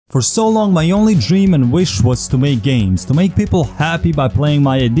For so long, my only dream and wish was to make games, to make people happy by playing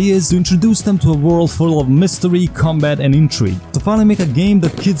my ideas, to introduce them to a world full of mystery, combat and intrigue, to finally make a game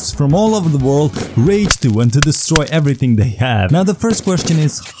that kids from all over the world rage to and to destroy everything they have. Now the first question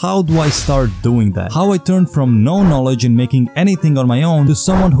is, how do I start doing that? How I turn from no knowledge in making anything on my own to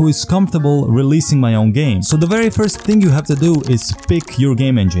someone who is comfortable releasing my own game. So the very first thing you have to do is pick your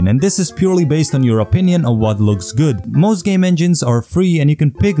game engine, and this is purely based on your opinion of what looks good. Most game engines are free and you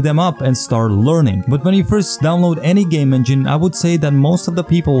can pick them up and start learning. But when you first download any game engine, I would say that most of the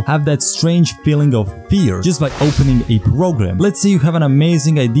people have that strange feeling of fear just by opening a program. Let's say you have an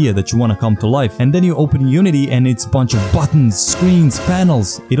amazing idea that you want to come to life, and then you open Unity and it's a bunch of buttons, screens,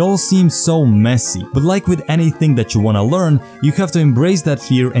 panels. It all seems so messy. But like with anything that you want to learn, you have to embrace that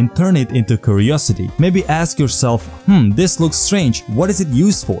fear and turn it into curiosity. Maybe ask yourself, this looks strange, what is it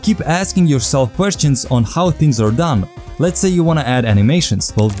used for? Keep asking yourself questions on how things are done. Let's say you want to add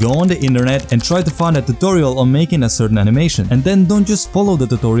animations. Well, go on the internet and try to find a tutorial on making a certain animation. And then don't just follow the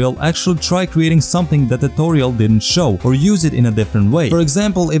tutorial, actually try creating something that the tutorial didn't show, or use it in a different way. For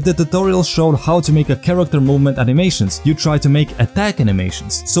example, if the tutorial showed how to make a character movement animations, you try to make attack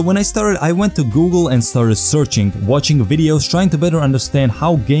animations. So when I started, I went to Google and started searching, watching videos, trying to better understand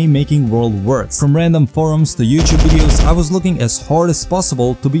how game making world works. From random forums to YouTube videos, I was looking as hard as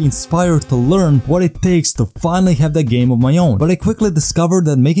possible to be inspired to learn what it takes to finally have that game of my own. But I quickly discovered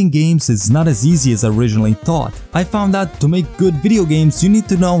that making games is not as easy as I originally thought. I found that to make good video games, you need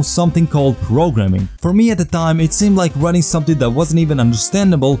to know something called programming. For me at the time, it seemed like writing something that wasn't even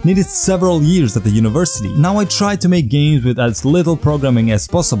understandable needed several years at the university. Now I tried to make games with as little programming as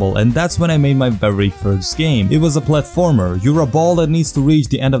possible, and that's when I made my very first game. It was a platformer. You're a ball that needs to reach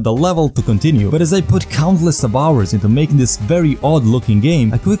the end of the level to continue. But as I put countless of hours into making this very odd looking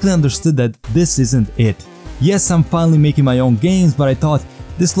game, I quickly understood that this isn't it. Yes, I'm finally making my own games, but I thought,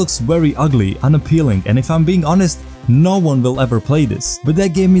 this looks very ugly, unappealing, and if I'm being honest, no one will ever play this. But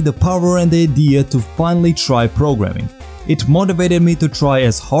that gave me the power and the idea to finally try programming. It motivated me to try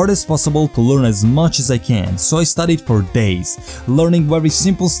as hard as possible to learn as much as I can, so I studied for days, learning very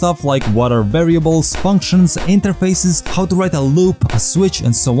simple stuff like what are variables, functions, interfaces, how to write a loop, a switch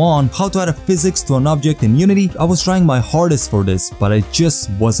and so on, how to add a physics to an object in Unity. I was trying my hardest for this, but I just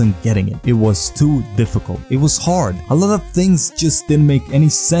wasn't getting it. It was too difficult. It was hard. A lot of things just didn't make any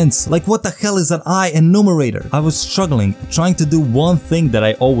sense, like what the hell is an I enumerator? I was struggling, trying to do one thing that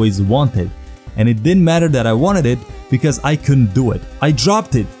I always wanted. And it didn't matter that I wanted it, because I couldn't do it. I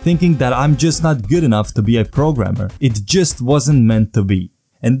dropped it, thinking that I'm just not good enough to be a programmer. It just wasn't meant to be.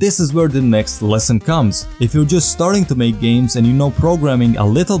 And this is where the next lesson comes. If you're just starting to make games and you know programming a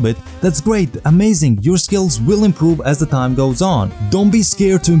little bit, that's great, amazing, your skills will improve as the time goes on. Don't be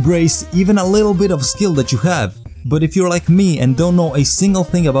scared to embrace even a little bit of skill that you have. But if you're like me and don't know a single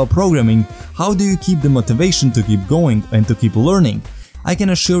thing about programming, how do you keep the motivation to keep going and to keep learning? I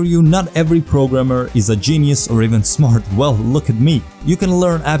can assure you, not every programmer is a genius or even smart. Well, look at me. You can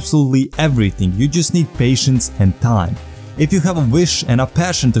learn absolutely everything, you just need patience and time. If you have a wish and a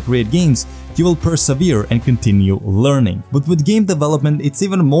passion to create games, you will persevere and continue learning. But with game development, it's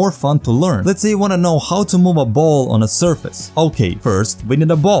even more fun to learn. Let's say you want to know how to move a ball on a surface. Okay, first we need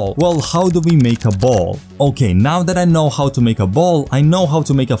a ball. Well, how do we make a ball? Okay, now that I know how to make a ball, I know how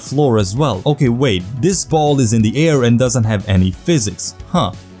to make a floor as well. Okay, wait, this ball is in the air and doesn't have any physics.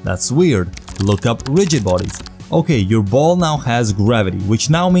 That's weird. Look up rigid bodies. Okay, your ball now has gravity, which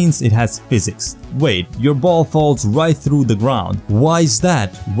now means it has physics. Wait, your ball falls right through the ground. Why is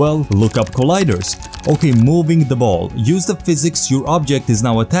that? Well, look up colliders. Okay, moving the ball. Use the physics your object is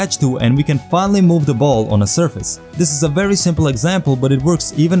now attached to, and we can finally move the ball on a surface. This is a very simple example, but it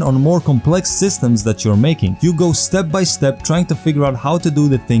works even on more complex systems that you're making. You go step by step trying to figure out how to do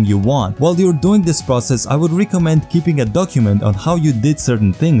the thing you want. While you're doing this process, I would recommend keeping a document on how you did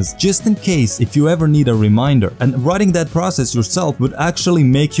certain things, just in case if you ever need a reminder. And writing that process yourself would actually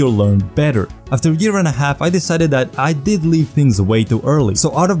make you learn better. After a year and a half, I decided that I did leave things way too early.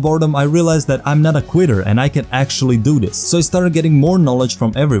 So out of boredom, I realized that I'm not a quitter and I can actually do this. So I started getting more knowledge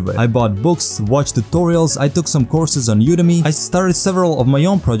from everywhere. I bought books, watched tutorials, I took some courses on Udemy. I started several of my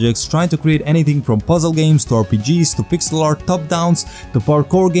own projects, trying to create anything from puzzle games to RPGs to pixel art top-downs to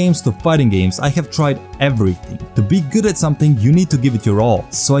parkour games to fighting games. I have tried everything. To be good at something, you need to give it your all.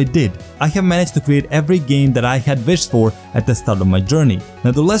 So I did. I have managed to create every game that I had wished for at the start of my journey.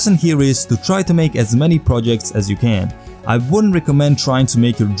 Now the lesson here is to try to make as many projects as you can. I wouldn't recommend trying to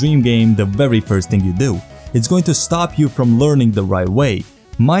make your dream game the very first thing you do. It's going to stop you from learning the right way.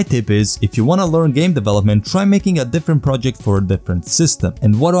 My tip is, if you want to learn game development, try making a different project for a different system.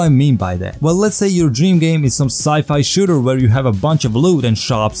 And what do I mean by that? Well, let's say your dream game is some sci-fi shooter where you have a bunch of loot and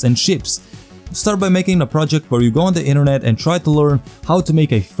shops and ships. Start by making a project where you go on the internet and try to learn how to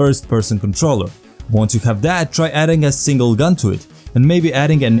make a first-person controller. Once you have that, try adding a single gun to it, and maybe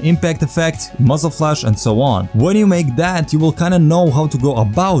adding an impact effect, muzzle flash, and so on. When you make that, you will kinda know how to go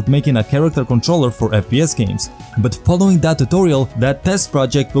about making a character controller for FPS games. But following that tutorial, that test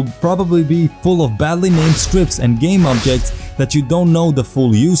project will probably be full of badly named scripts and game objects that you don't know the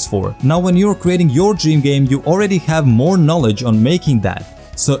full use for. Now when you're creating your dream game, you already have more knowledge on making that.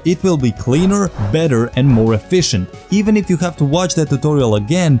 So it will be cleaner, better, and more efficient. Even if you have to watch that tutorial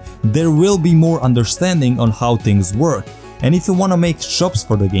again, there will be more understanding on how things work. And if you want to make shops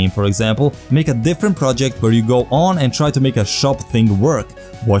for the game, for example, make a different project where you go on and try to make a shop thing work.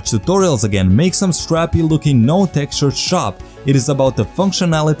 Watch tutorials again, make some scrappy looking no textured shop. It is about the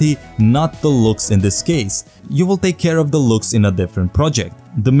functionality, not the looks in this case. You will take care of the looks in a different project.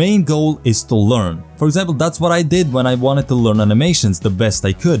 The main goal is to learn. For example, that's what I did when I wanted to learn animations the best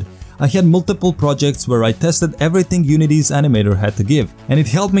I could. I had multiple projects where I tested everything Unity's animator had to give, and it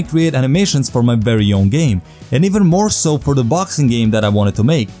helped me create animations for my very own game, and even more so for the boxing game that I wanted to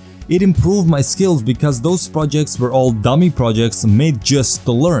make. It improved my skills because those projects were all dummy projects made just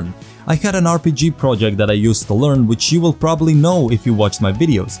to learn. I had an RPG project that I used to learn, which you will probably know if you watched my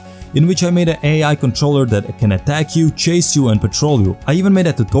videos, in which I made an AI controller that can attack you, chase you, and patrol you. I even made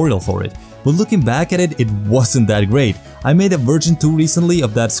a tutorial for it. But looking back at it, it wasn't that great. I made a version 2 recently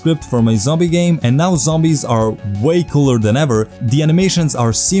of that script for my zombie game, and now zombies are way cooler than ever. The animations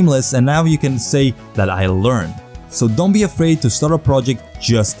are seamless, and now you can say that I learned. So don't be afraid to start a project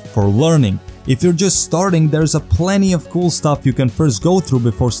just for learning. If you're just starting, there's a plenty of cool stuff you can first go through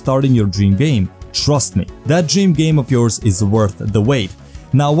before starting your dream game. Trust me, that dream game of yours is worth the wait.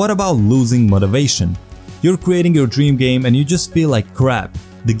 Now what about losing motivation? You're creating your dream game and you just feel like crap.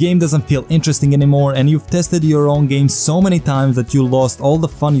 The game doesn't feel interesting anymore and you've tested your own game so many times that you lost all the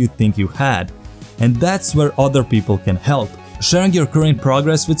fun you think you had. And that's where other people can help. Sharing your current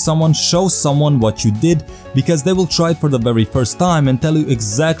progress with someone shows someone what you did, because they will try it for the very first time and tell you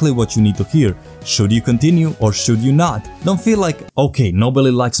exactly what you need to hear. Should you continue or should you not? Don't feel like, okay,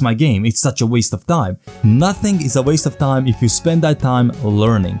 nobody likes my game, it's such a waste of time. Nothing is a waste of time if you spend that time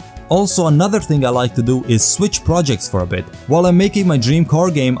learning. Also, another thing I like to do is switch projects for a bit. While I'm making my dream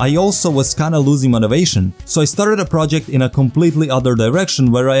car game, I also was kinda losing motivation. So I started a project in a completely other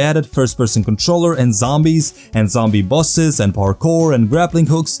direction where I added first-person controller and zombies and zombie bosses and parkour and grappling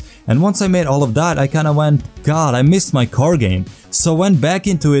hooks. And once I made all of that, I kinda went, God, I missed my car game. So I went back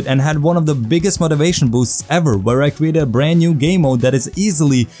into it and had one of the biggest motivation boosts ever, where I created a brand new game mode that is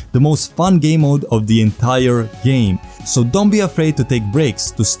easily the most fun game mode of the entire game. So don't be afraid to take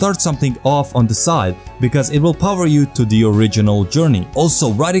breaks, to start something off on the side, because it will power you to the original journey.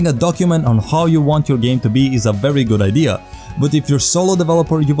 Also, writing a document on how you want your game to be is a very good idea. But if you're a solo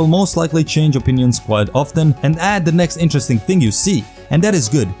developer, you will most likely change opinions quite often and add the next interesting thing you see. And that is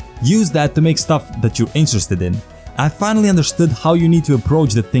good. Use that to make stuff that you're interested in. I finally understood how you need to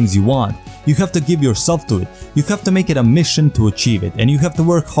approach the things you want. You have to give yourself to it. You have to make it a mission to achieve it, and you have to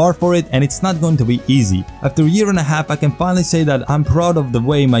work hard for it, and it's not going to be easy. After a year and a half, I can finally say that I'm proud of the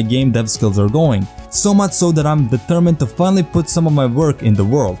way my game dev skills are going. So much so that I'm determined to finally put some of my work in the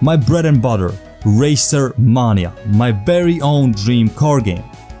world. My bread and butter, Racer Mania, my very own dream car game.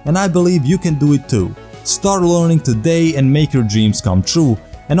 And I believe you can do it too. Start learning today and make your dreams come true.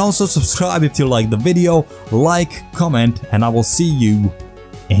 And also subscribe if you like the video, like, comment, and I will see you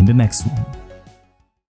in the next one.